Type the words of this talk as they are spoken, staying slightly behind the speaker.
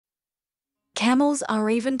Camels are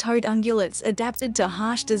even-toed ungulates adapted to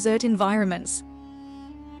harsh desert environments.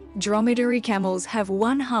 Dromedary camels have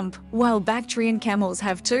one hump, while Bactrian camels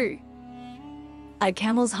have two. A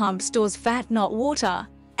camel's hump stores fat, not water,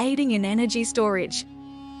 aiding in energy storage.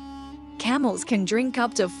 Camels can drink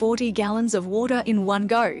up to 40 gallons of water in one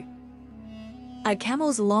go. A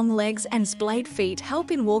camel's long legs and splayed feet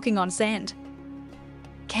help in walking on sand.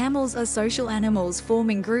 Camels are social animals,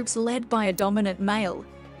 forming groups led by a dominant male.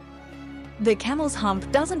 The camel's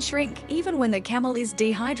hump doesn't shrink even when the camel is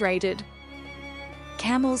dehydrated.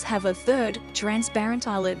 Camels have a third, transparent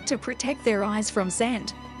eyelid to protect their eyes from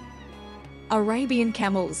sand. Arabian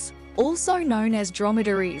camels, also known as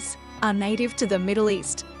dromedaries, are native to the Middle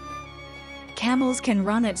East. Camels can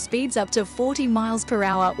run at speeds up to 40 miles per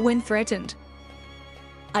hour when threatened.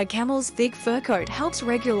 A camel's thick fur coat helps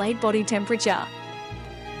regulate body temperature.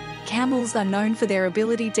 Camels are known for their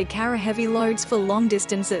ability to carry heavy loads for long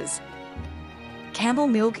distances. Camel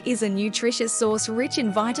milk is a nutritious source rich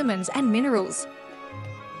in vitamins and minerals.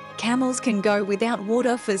 Camels can go without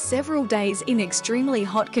water for several days in extremely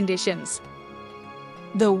hot conditions.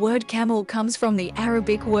 The word camel comes from the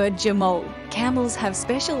Arabic word jamal. Camels have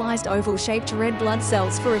specialized oval-shaped red blood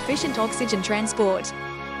cells for efficient oxygen transport.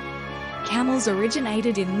 Camels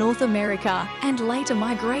originated in North America and later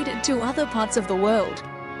migrated to other parts of the world.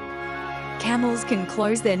 Camels can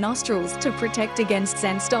close their nostrils to protect against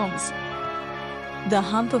sandstorms. The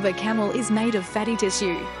hump of a camel is made of fatty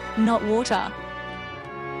tissue, not water.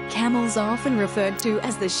 Camels are often referred to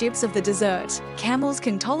as the ships of the desert. Camels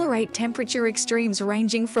can tolerate temperature extremes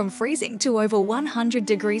ranging from freezing to over 100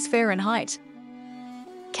 degrees Fahrenheit.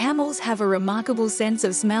 Camels have a remarkable sense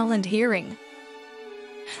of smell and hearing.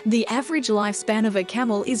 The average lifespan of a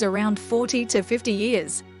camel is around 40 to 50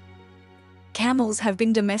 years. Camels have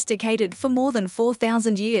been domesticated for more than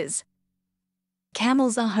 4,000 years.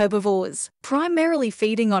 Camels are herbivores, primarily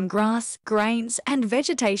feeding on grass, grains, and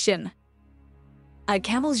vegetation. A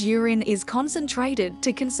camel's urine is concentrated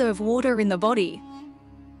to conserve water in the body.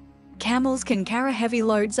 Camels can carry heavy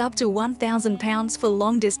loads up to 1,000 pounds for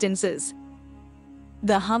long distances.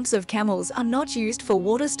 The humps of camels are not used for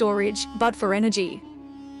water storage, but for energy.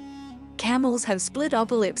 Camels have split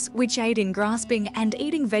upper lips, which aid in grasping and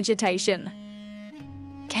eating vegetation.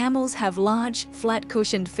 Camels have large, flat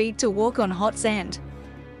cushioned feet to walk on hot sand.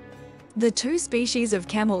 The two species of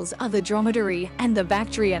camels are the Dromedary and the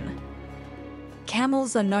Bactrian.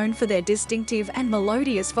 Camels are known for their distinctive and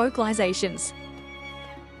melodious vocalizations.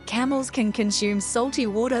 Camels can consume salty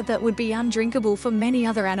water that would be undrinkable for many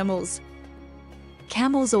other animals.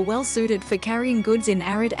 Camels are well suited for carrying goods in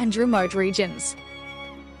arid and remote regions.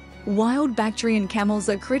 Wild Bactrian camels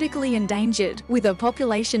are critically endangered, with a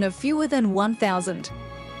population of fewer than 1,000.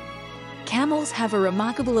 Camels have a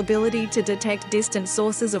remarkable ability to detect distant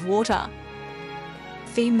sources of water.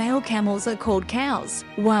 Female camels are called cows,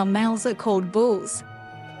 while males are called bulls.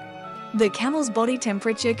 The camel's body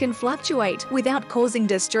temperature can fluctuate without causing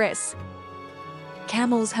distress.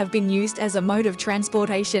 Camels have been used as a mode of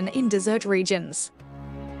transportation in desert regions.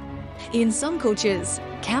 In some cultures,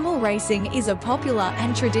 camel racing is a popular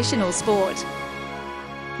and traditional sport.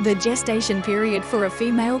 The gestation period for a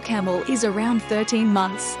female camel is around 13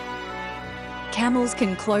 months. Camels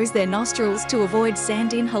can close their nostrils to avoid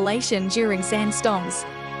sand inhalation during sandstorms.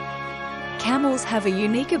 Camels have a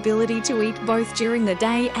unique ability to eat both during the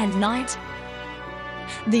day and night.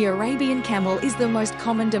 The Arabian camel is the most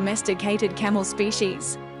common domesticated camel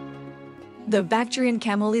species. The Bactrian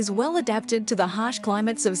camel is well adapted to the harsh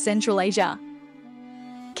climates of Central Asia.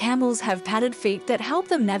 Camels have padded feet that help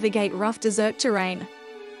them navigate rough desert terrain.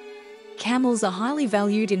 Camels are highly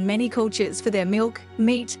valued in many cultures for their milk,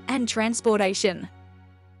 meat, and transportation.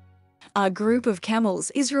 A group of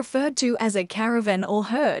camels is referred to as a caravan or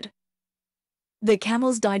herd. The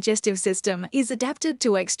camel's digestive system is adapted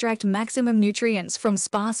to extract maximum nutrients from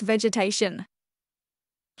sparse vegetation.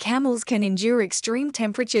 Camels can endure extreme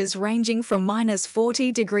temperatures ranging from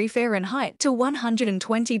 -40 degrees Fahrenheit to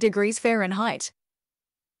 120 degrees Fahrenheit.